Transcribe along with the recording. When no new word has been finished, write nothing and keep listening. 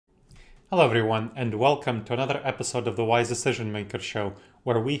Hello everyone, and welcome to another episode of the Wise Decision Maker Show,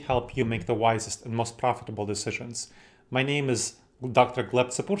 where we help you make the wisest and most profitable decisions. My name is Dr. Gleb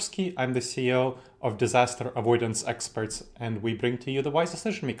Tsipursky. I'm the CEO of Disaster Avoidance Experts, and we bring to you the Wise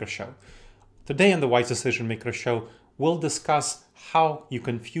Decision Maker Show. Today on the Wise Decision Maker Show, we'll discuss how you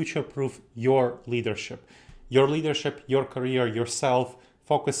can future-proof your leadership, your career, yourself,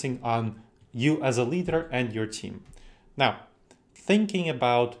 focusing on you as a leader and your team. Now, thinking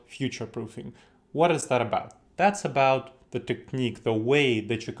about future-proofing. What is that about? That's about the technique, the way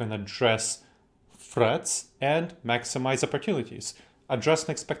that you can address threats and maximize opportunities. Address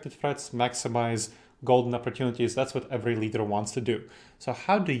unexpected threats, maximize golden opportunities. That's what every leader wants to do. So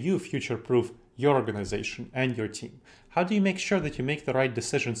how do you future-proof your organization and your team? How do you make sure that you make the right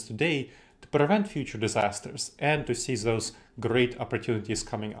decisions today to prevent future disasters and to seize those great opportunities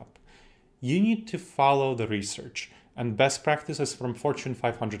coming up? You need to follow the research and best practices from Fortune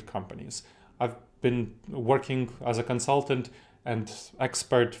 500 companies. I've been working as a consultant and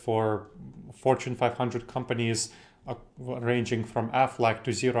expert for Fortune 500 companies ranging from Aflac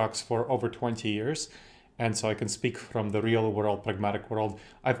to Xerox for over 20 years. And so I can speak from the real world, pragmatic world.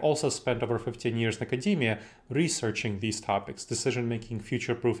 I've also spent over 15 years in academia researching these topics, decision-making,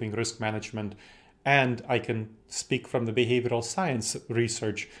 future-proofing, risk management, and I can speak from the behavioral science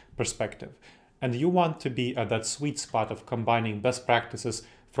research perspective. And you want to be at that sweet spot of combining best practices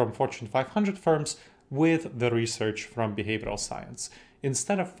from Fortune 500 firms with the research from behavioral science,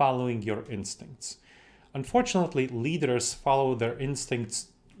 instead of following your instincts. Unfortunately, leaders follow their instincts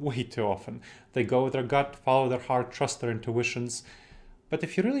way too often. They go with their gut, follow their heart, trust their intuitions. But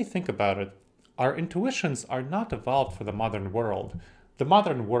if you really think about it, our intuitions are not evolved for the modern world. The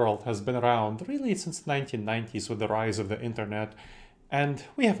modern world has been around really since the 1990s with the rise of the internet, and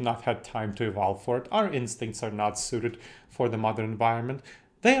we have not had time to evolve for it. Our instincts are not suited for the modern environment.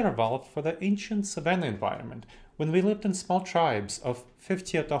 They are evolved for the ancient savanna environment, when we lived in small tribes of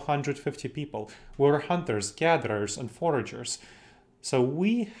 50 to 150 people. We were hunters, gatherers, and foragers. So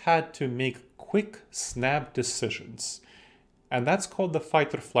we had to make quick, snap decisions. And that's called the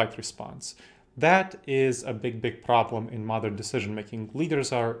fight or flight response. That is a big problem in modern decision making.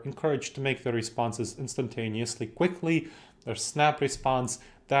 Leaders are encouraged to make their responses instantaneously, quickly. Their snap response,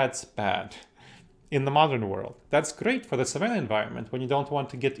 that's bad. In the modern world, that's great for the savanna environment when you don't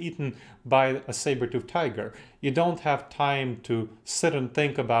want to get eaten by a saber-toothed tiger. You don't have time to sit and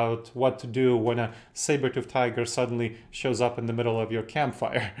think about what to do when a saber-toothed tiger suddenly shows up in the middle of your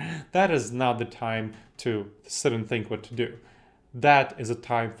campfire. That is not the time to sit and think what to do. That is a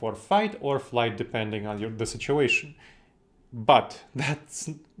time for fight or flight, depending on the situation. But that's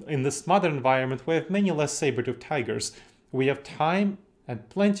in this modern environment, we have many less saber-toothed tigers. We have time, and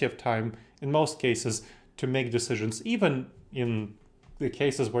plenty of time in most cases, to make decisions. Even in the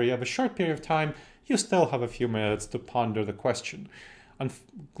cases where you have a short period of time, you still have a few minutes to ponder the question. And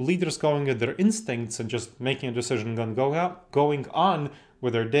leaders going with their instincts and just making a decision and going on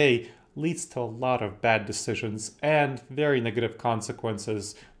with their day leads to a lot of bad decisions and very negative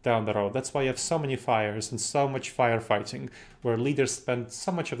consequences down the road. That's why you have so many fires and so much firefighting, where leaders spend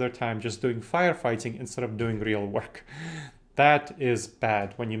so much of their time just doing firefighting instead of doing real work. That is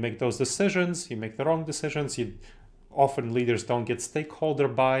bad. When you make those decisions, you make the wrong decisions. Often leaders don't get stakeholder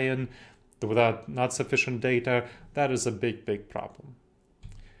buy-in without not sufficient data. That is a big problem.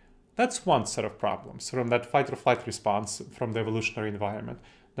 That's one set of problems from that fight or flight response from the evolutionary environment.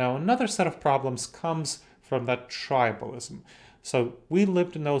 Now, another set of problems comes from that tribalism. So we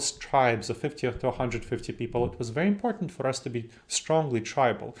lived in those tribes of 50 to 150 people. It was very important for us to be strongly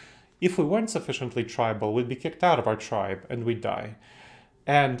tribal. If we weren't sufficiently tribal, we'd be kicked out of our tribe and we'd die.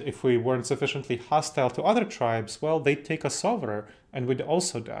 And if we weren't sufficiently hostile to other tribes, well, they'd take us over and we'd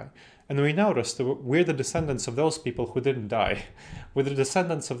also die. And we noticed that we're the descendants of those people who didn't die. We're the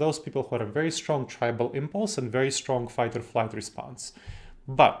descendants of those people who had a very strong tribal impulse and very strong fight or flight response.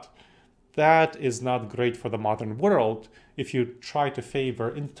 But that is not great for the modern world if you try to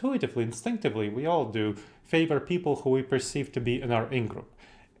favor intuitively, instinctively, we all do, favor people who we perceive to be in our in-group.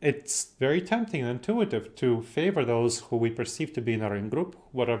 It's very tempting and intuitive to favor those who we perceive to be in our in-group,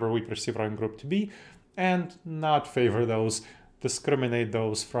 whatever we perceive our in-group to be, and not favor those, discriminate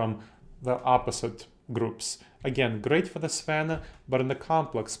those from the opposite groups. Again, great for the savanna, but in the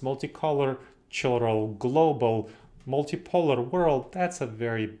complex, multicolor, cultural, global, multipolar world, that's a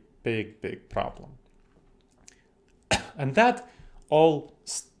very big problem. And that all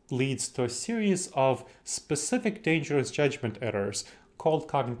leads to a series of specific dangerous judgment errors called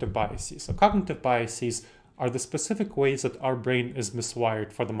cognitive biases. So cognitive biases are the specific ways that our brain is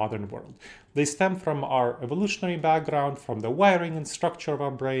miswired for the modern world. They stem from our evolutionary background, from the wiring and structure of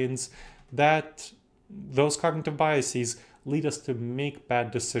our brains. those cognitive biases lead us to make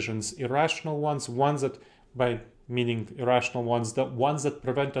bad decisions, irrational ones, ones that, by meaning irrational ones, the ones that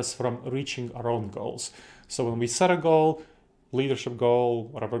prevent us from reaching our own goals. So when we set a goal, leadership goal,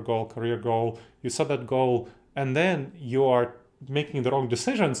 whatever goal, career goal, you set that goal and then you are making the wrong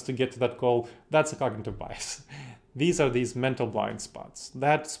decisions to get to that goal, that's a cognitive bias. These are these mental blind spots.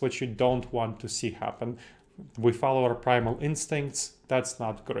 That's what you don't want to see happen. We follow our primal instincts. That's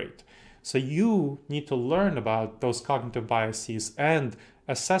not great. So you need to learn about those cognitive biases and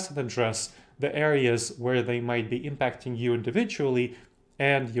assess and address the areas where they might be impacting you individually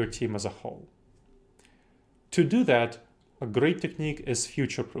and your team as a whole. To do that, a great technique is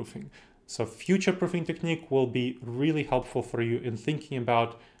future proofing. So future proofing technique will be really helpful for you in thinking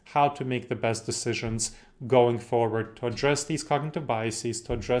about how to make the best decisions going forward to address these cognitive biases,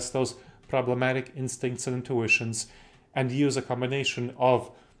 to address those problematic instincts and intuitions, and use a combination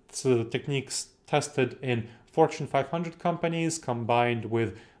of the techniques tested in Fortune 500 companies combined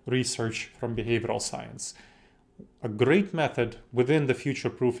with research from behavioral science. A great method within the future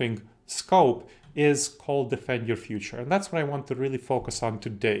proofing scope is called Defend Your Future. And that's what I want to really focus on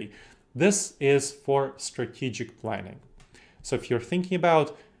today. This is for strategic planning. So if you're thinking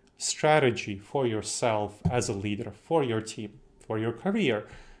about strategy for yourself as a leader, for your team, for your career,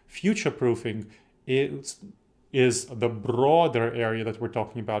 future proofing is the broader area that we're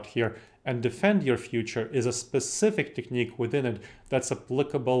talking about here. And Defend Your Future is a specific technique within it that's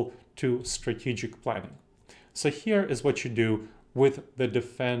applicable to strategic planning. So here is what you do with the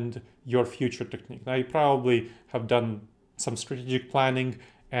Defend Your Future technique. Now, you probably have done some strategic planning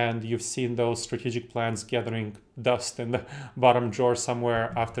and you've seen those strategic plans gathering dust in the bottom drawer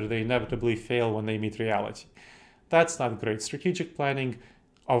somewhere after they inevitably fail when they meet reality. That's not great. Strategic planning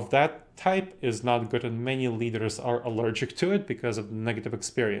of that type is not good, and many leaders are allergic to it because of the negative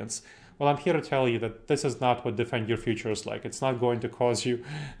experience. Well, I'm here to tell you that this is not what Defend Your Future is like. It's not going to cause you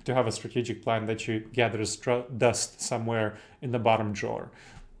to have a strategic plan that you gather dust somewhere in the bottom drawer.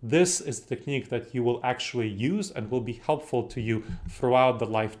 This is the technique that you will actually use and will be helpful to you throughout the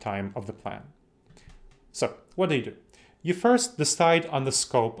lifetime of the plan. So, what do? You first decide on the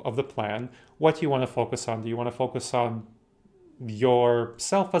scope of the plan, what you want to focus on. Do you want to focus on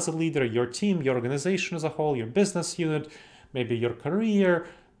yourself as a leader, your team, your organization as a whole, your business unit, maybe your career,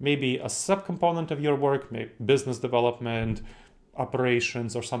 maybe a subcomponent of your work, maybe business development,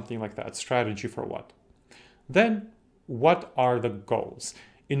 operations, or something like that, strategy for what? Then, what are the goals?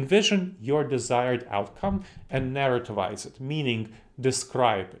 Envision your desired outcome and narrativize it, meaning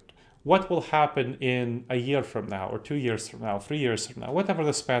describe it. What will happen in a year from now, or 2 years from now, 3 years from now, whatever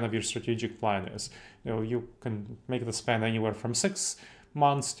the span of your strategic plan is. You can make the span anywhere from 6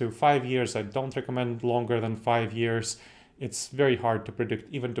 months to 5 years. I don't recommend longer than 5 years. It's very hard to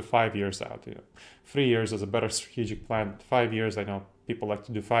predict even to 5 years out. 3 years is a better strategic plan. 5 years, I know people like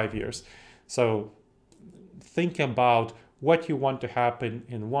to do 5 years. So think about what you want to happen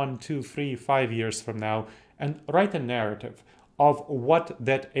in 1, 2, 3, 5 years from now, and write a narrative of what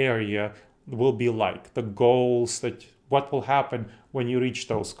that area will be like, the goals, what will happen when you reach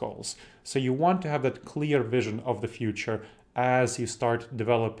those goals. So you want to have that clear vision of the future as you start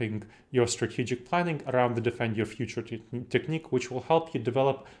developing your strategic planning around the Defend Your Future technique, which will help you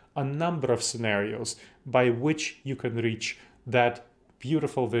develop a number of scenarios by which you can reach that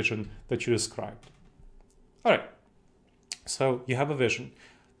beautiful vision that you described. All right. So you have a vision.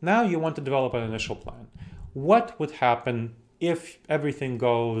 Now you want to develop an initial plan. What would happen if everything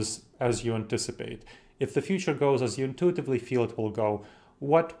goes as you anticipate? If the future goes as you intuitively feel it will go,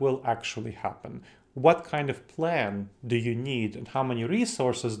 what will actually happen? What kind of plan do you need, and how many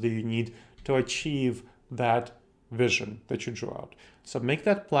resources do you need to achieve that vision that you drew out? So make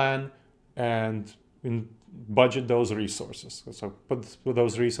that plan and budget those resources. So put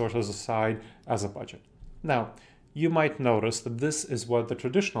those resources aside as a budget. Now, you might notice that this is what the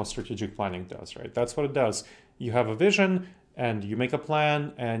traditional strategic planning does, right? That's what it does. You have a vision and you make a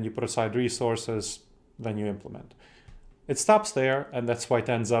plan and you put aside resources, then you implement. It stops there, and that's why it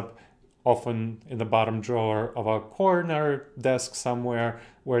ends up often in the bottom drawer of a corner desk somewhere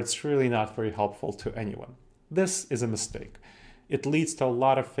where it's really not very helpful to anyone. This is a mistake. It leads to a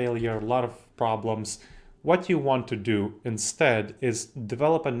lot of failure, a lot of problems. What you want to do instead is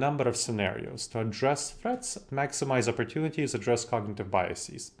develop a number of scenarios to address threats, maximize opportunities, address cognitive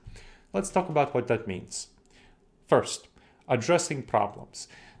biases. Let's talk about what that means. First, addressing problems.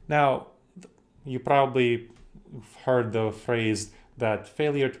 Now, you probably heard the phrase that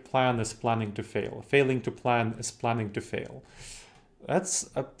failure to plan is planning to fail. Failing to plan is planning to fail.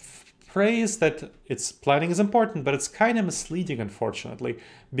 That's a phrase that it's planning is important, but it's kind of misleading, unfortunately,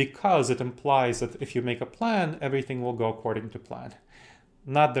 because it implies that if you make a plan, everything will go according to plan.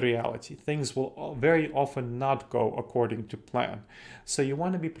 Not the reality. Things will very often not go according to plan. So you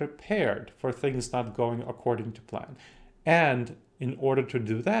want to be prepared for things not going according to plan. And in order to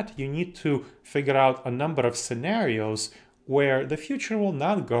do that, you need to figure out a number of scenarios where the future will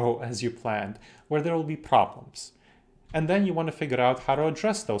not go as you planned, where there will be problems. And then you want to figure out how to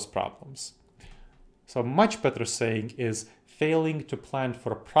address those problems. So a much better saying is failing to plan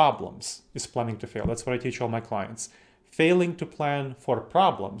for problems is planning to fail. That's what I teach all my clients. Failing to plan for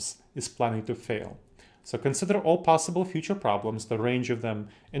problems is planning to fail. So consider all possible future problems, the range of them,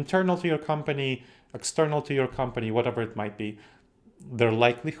 internal to your company, external to your company, whatever it might be, their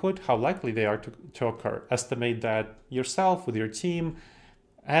likelihood, how likely they are to occur. Estimate that yourself with your team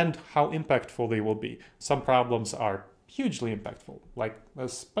and how impactful they will be. Some problems are hugely impactful, like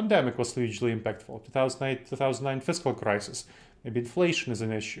this pandemic was hugely impactful, 2008, 2009 fiscal crisis, maybe inflation is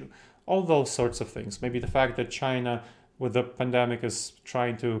an issue, all those sorts of things. Maybe the fact that China with the pandemic is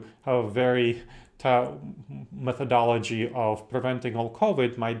trying to have a very methodology of preventing all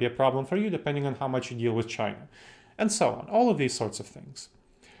COVID might be a problem for you, depending on how much you deal with China, and so on. All of these sorts of things.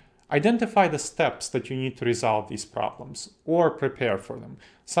 Identify the steps that you need to resolve these problems or prepare for them.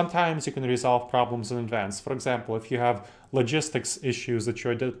 Sometimes you can resolve problems in advance. For example, if you have logistics issues that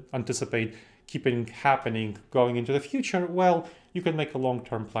you anticipate keeping happening going into the future, well, you can make a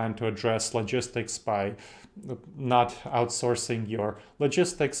long-term plan to address logistics by not outsourcing your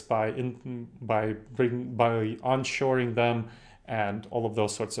logistics, by onshoring them, and all of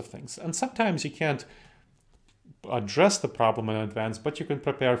those sorts of things. And sometimes you can't address the problem in advance, but you can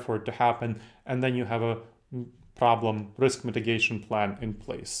prepare for it to happen, and then you have a problem risk mitigation plan in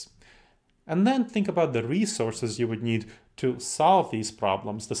place. And then think about the resources you would need to solve these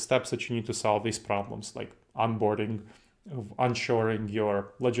problems, the steps that you need to solve these problems, like onboarding, onshoring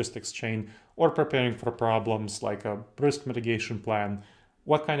your logistics chain, or preparing for problems like a risk mitigation plan.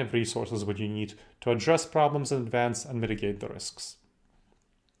 What kind of resources would you need to address problems in advance and mitigate the risks?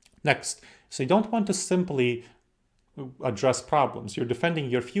 Next, so you don't want to simply address problems. You're defending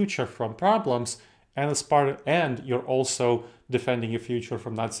your future from problems, and you're also defending your future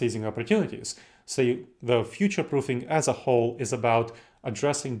from not seizing opportunities. So the future proofing as a whole is about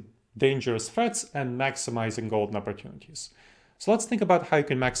addressing dangerous threats and maximizing golden opportunities. So let's think about how you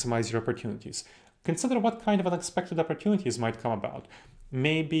can maximize your opportunities. Consider what kind of unexpected opportunities might come about.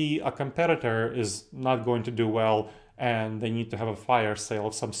 Maybe a competitor is not going to do well and they need to have a fire sale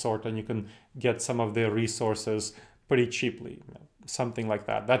of some sort, and you can get some of their resources pretty cheaply, something like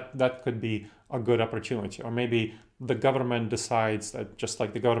that. That could be a good opportunity. Or maybe the government decides that, just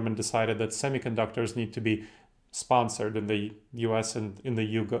like the government decided that semiconductors need to be sponsored in the US and in the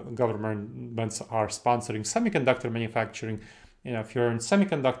EU, governments are sponsoring semiconductor manufacturing. If you're in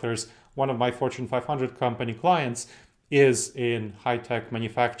semiconductors, one of my Fortune 500 company clients is in high-tech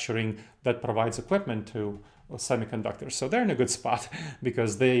manufacturing that provides equipment to semiconductors. So they're in a good spot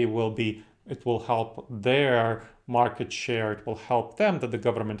because it will help their market share, it will help them that the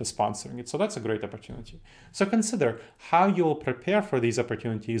government is sponsoring it. So that's a great opportunity. So consider how you will prepare for these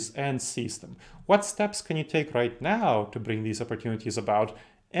opportunities and seize them. What steps can you take right now to bring these opportunities about?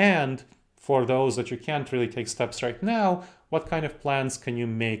 And for those that you can't really take steps right now, what kind of plans can you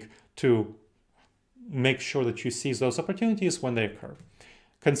make to make sure that you seize those opportunities when they occur?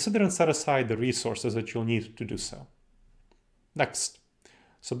 Consider and set aside the resources that you'll need to do so. Next.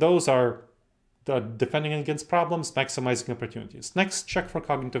 So those are the defending against problems, maximizing opportunities. Next, check for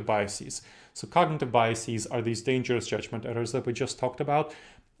cognitive biases. So cognitive biases are these dangerous judgment errors that we just talked about,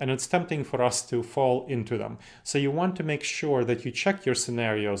 and it's tempting for us to fall into them. So you want to make sure that you check your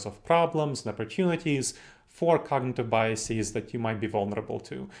scenarios of problems and opportunities for cognitive biases that you might be vulnerable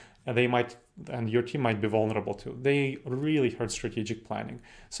to. And your team might be vulnerable to. They really hurt strategic planning.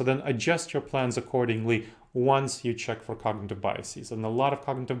 So then adjust your plans accordingly once you check for cognitive biases. And a lot of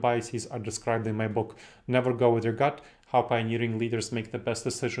cognitive biases are described in my book, Never Go With Your Gut, How Pioneering Leaders Make the Best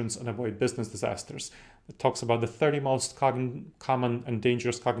Decisions and Avoid Business Disasters. It talks about the 30 most common and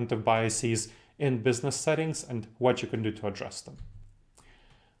dangerous cognitive biases in business settings and what you can do to address them.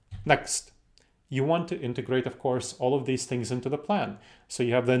 Next. You want to integrate, of course, all of these things into the plan. So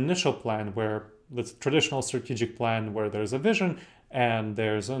you have the initial plan, where the traditional strategic plan, where there's a vision and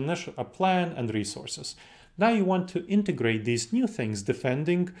there's a plan and resources. Now you want to integrate these new things,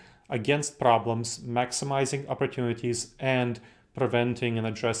 defending against problems, maximizing opportunities, and preventing and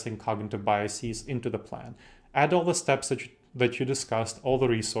addressing cognitive biases into the plan. Add all the steps that you discussed, all the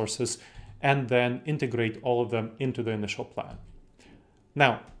resources, and then integrate all of them into the initial plan.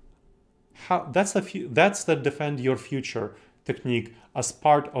 Now, That's the defend your future technique as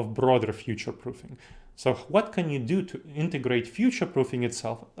part of broader future proofing. So what can you do to integrate future proofing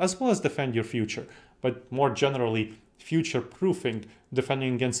itself as well as defend your future, but more generally future proofing,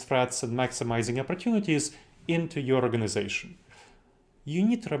 defending against threats and maximizing opportunities into your organization? You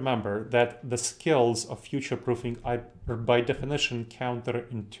need to remember that the skills of future proofing are by definition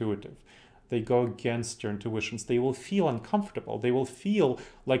counterintuitive. They go against your intuitions. They will feel uncomfortable. They will feel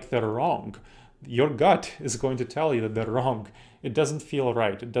like they're wrong. Your gut is going to tell you that they're wrong. It doesn't feel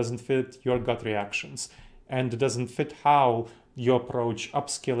right. It doesn't fit your gut reactions. And it doesn't fit how you approach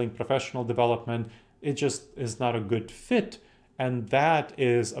upskilling, professional development. It just is not a good fit. And that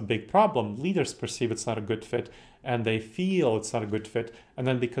is a big problem. Leaders perceive it's not a good fit, and they feel it's not a good fit. And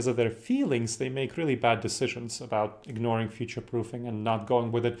then because of their feelings, they make really bad decisions about ignoring future proofing and not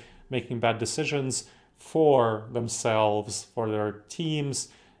going with it, making bad decisions for themselves, for their teams,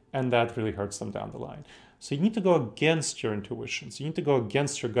 and that really hurts them down the line. So you need to go against your intuitions. You need to go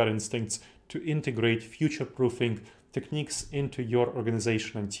against your gut instincts to integrate future proofing techniques into your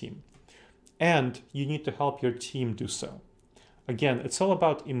organization and team. And you need to help your team do so. Again, it's all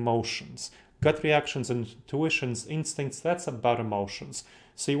about emotions. Gut reactions and intuitions, instincts, that's about emotions.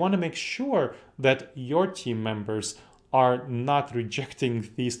 So you want to make sure that your team members are not rejecting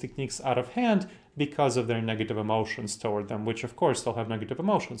these techniques out of hand because of their negative emotions toward them, which of course they'll have negative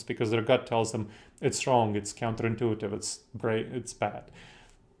emotions because their gut tells them it's wrong, it's counterintuitive, it's bad.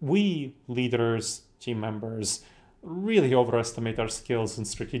 We leaders, team members, really overestimate our skills in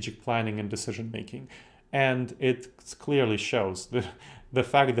strategic planning and decision making. And it clearly shows. The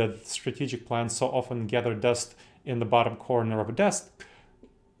fact that strategic plans so often gather dust in the bottom corner of a desk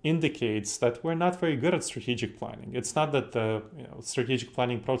indicates that we're not very good at strategic planning. It's not that the strategic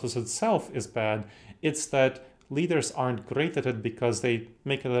planning process itself is bad. It's that leaders aren't great at it because they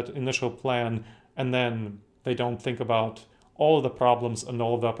make that initial plan and then they don't think about all the problems and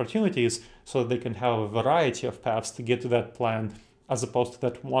all the opportunities so that they can have a variety of paths to get to that plan as opposed to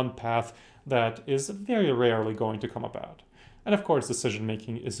that one path that is very rarely going to come about. And of course, decision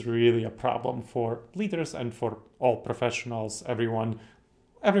making is really a problem for leaders and for all professionals, every one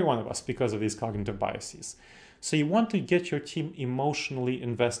of us, because of these cognitive biases. So you want to get your team emotionally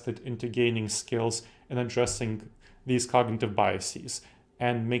invested into gaining skills and addressing these cognitive biases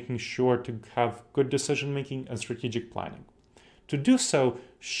and making sure to have good decision making and strategic planning. To do so,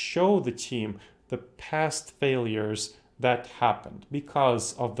 show the team the past failures that happened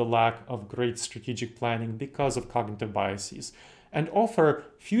because of the lack of great strategic planning, because of cognitive biases, and offer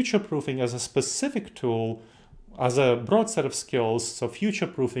future proofing as a specific tool, as a broad set of skills. So future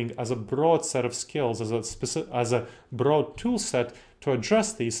proofing as a broad set of skills, as a broad tool set to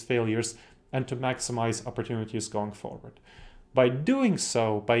address these failures and to maximize opportunities going forward. By doing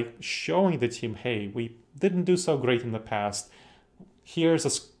so, by showing the team, hey, we didn't do so great in the past, here's a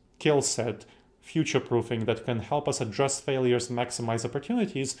skill set, future proofing, that can help us address failures, maximize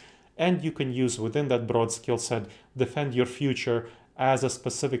opportunities, and you can use within that broad skill set, defend your future as a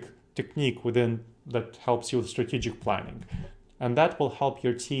specific technique within that helps you with strategic planning. And that will help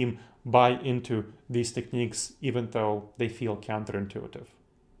your team buy into these techniques even though they feel counterintuitive.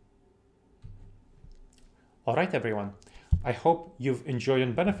 All right, everyone. I hope you've enjoyed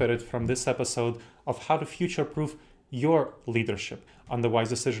and benefited from this episode of how to future-proof your leadership on the Wise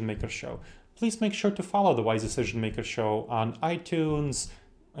Decision Maker Show. Please make sure to follow the Wise Decision Maker Show on iTunes,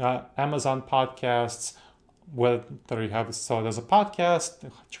 Amazon Podcasts, whether you have saw it as a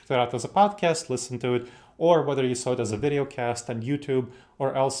podcast, check it out as a podcast, listen to it, or whether you saw it as a video cast on YouTube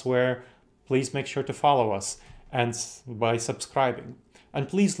or elsewhere, please make sure to follow us and by subscribing. And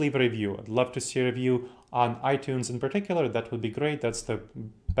please leave a review. I'd love to see a review on iTunes in particular. That would be great. That's the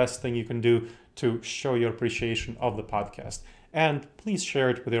best thing you can do to show your appreciation of the podcast. And please share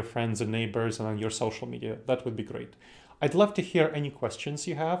it with your friends and neighbors and on your social media. That would be great. I'd love to hear any questions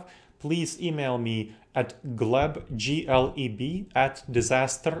you have. Please email me at Gleb, Gleb, at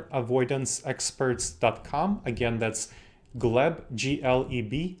disasteravoidanceexperts.com. Again, that's Gleb,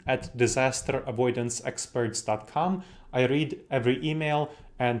 Gleb, at disasteravoidanceexperts.com. I read every email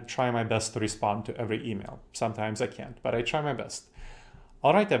and try my best to respond to every email. Sometimes I can't, but I try my best.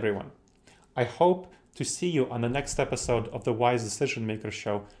 All right, everyone. I hope to see you on the next episode of the Wise Decision Maker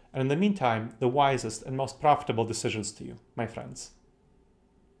Show. And in the meantime, the wisest and most profitable decisions to you, my friends.